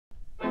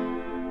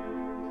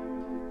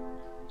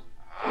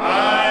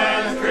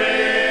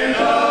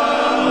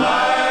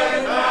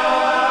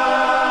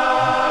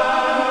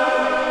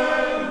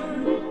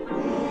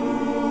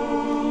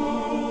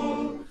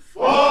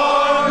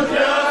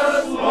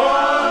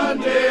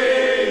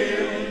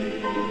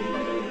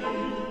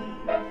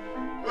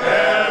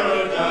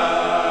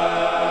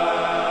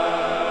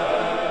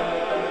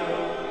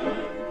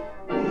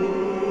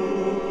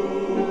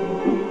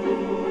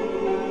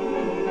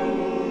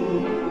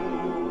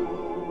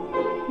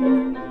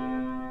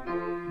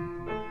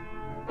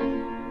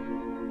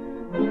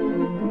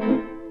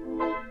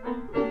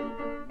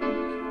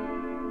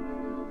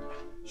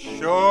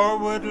Sure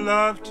would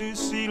love to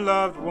see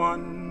loved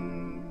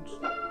ones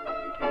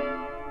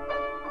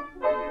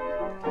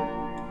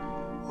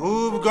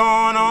who've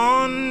gone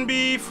on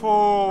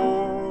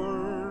before.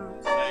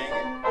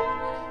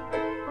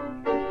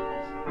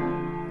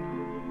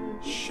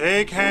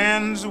 Shake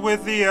hands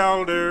with the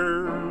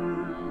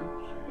elders,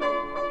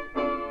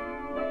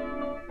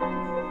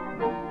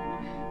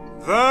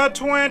 the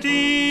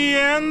 20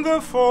 and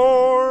the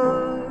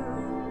 4.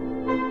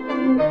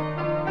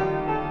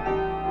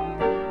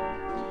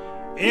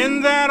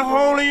 In that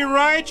holy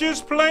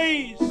righteous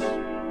place,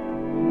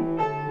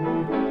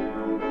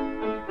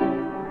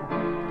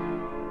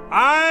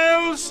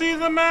 I'll see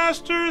the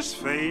Master's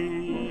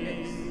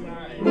face.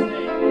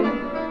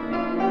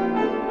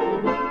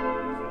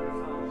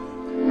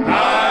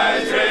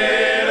 I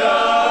trade a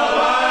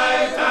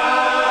lifetime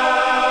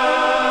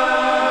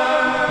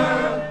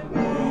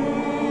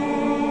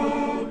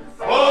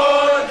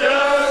for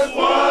just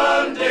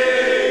one day.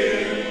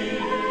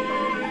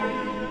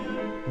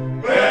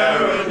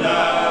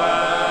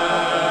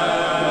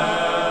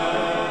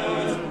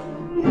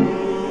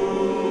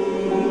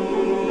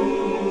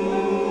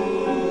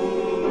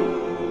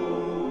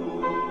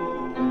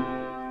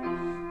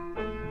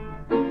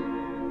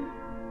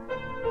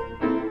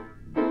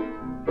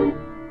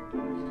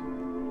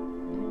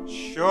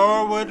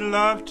 Sure would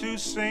love to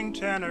sing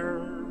tenor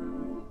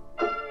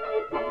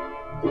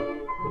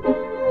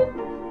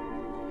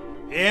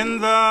in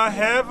the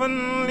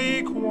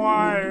heavenly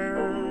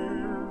choir.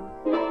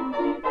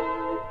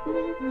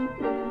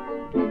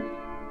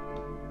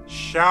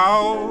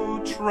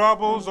 Shout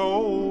troubles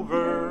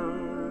over,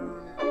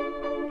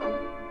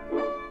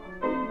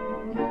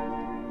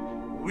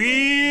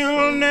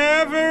 we'll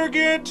never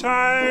get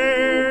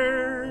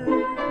tired.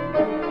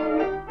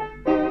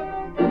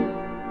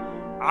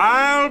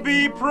 I'll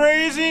be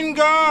praising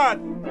God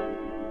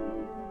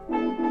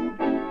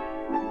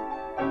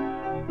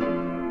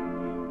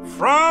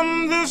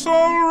from this old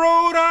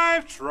road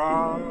I've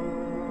trod.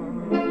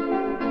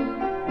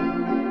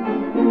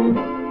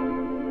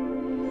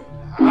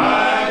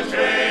 I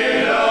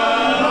trade a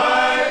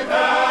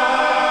lifetime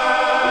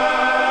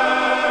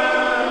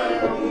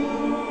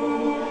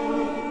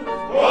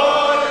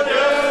for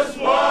just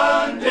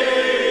one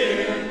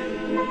day.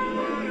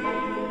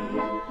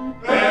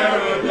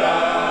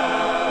 Paradise.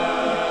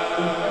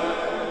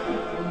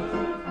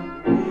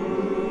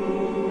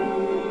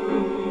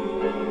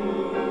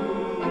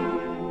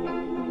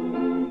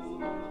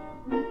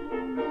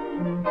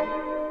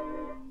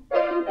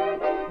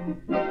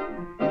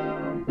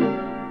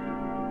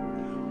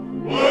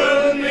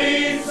 Would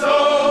mean so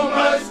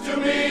much to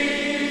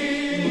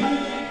me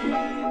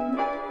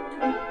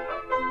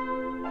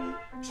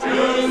to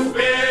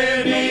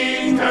spend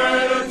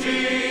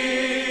eternity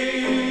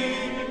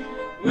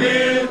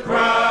with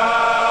Christ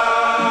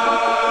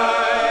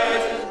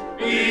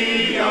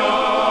beyond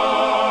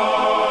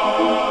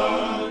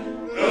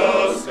the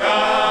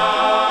skies.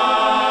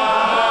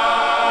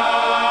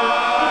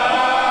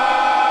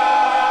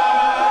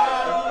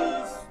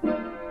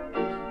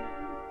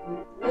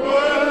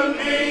 Would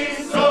mean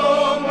so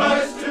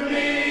much to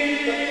me.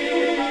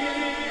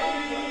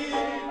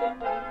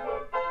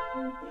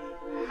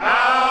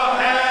 How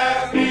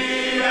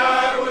happy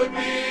I would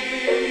be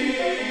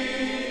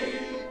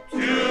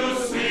to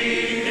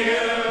see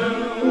him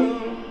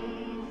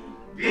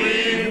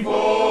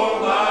before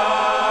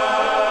my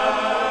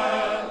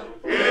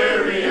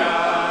very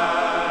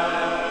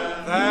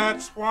eyes.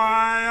 That's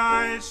why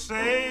I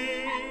say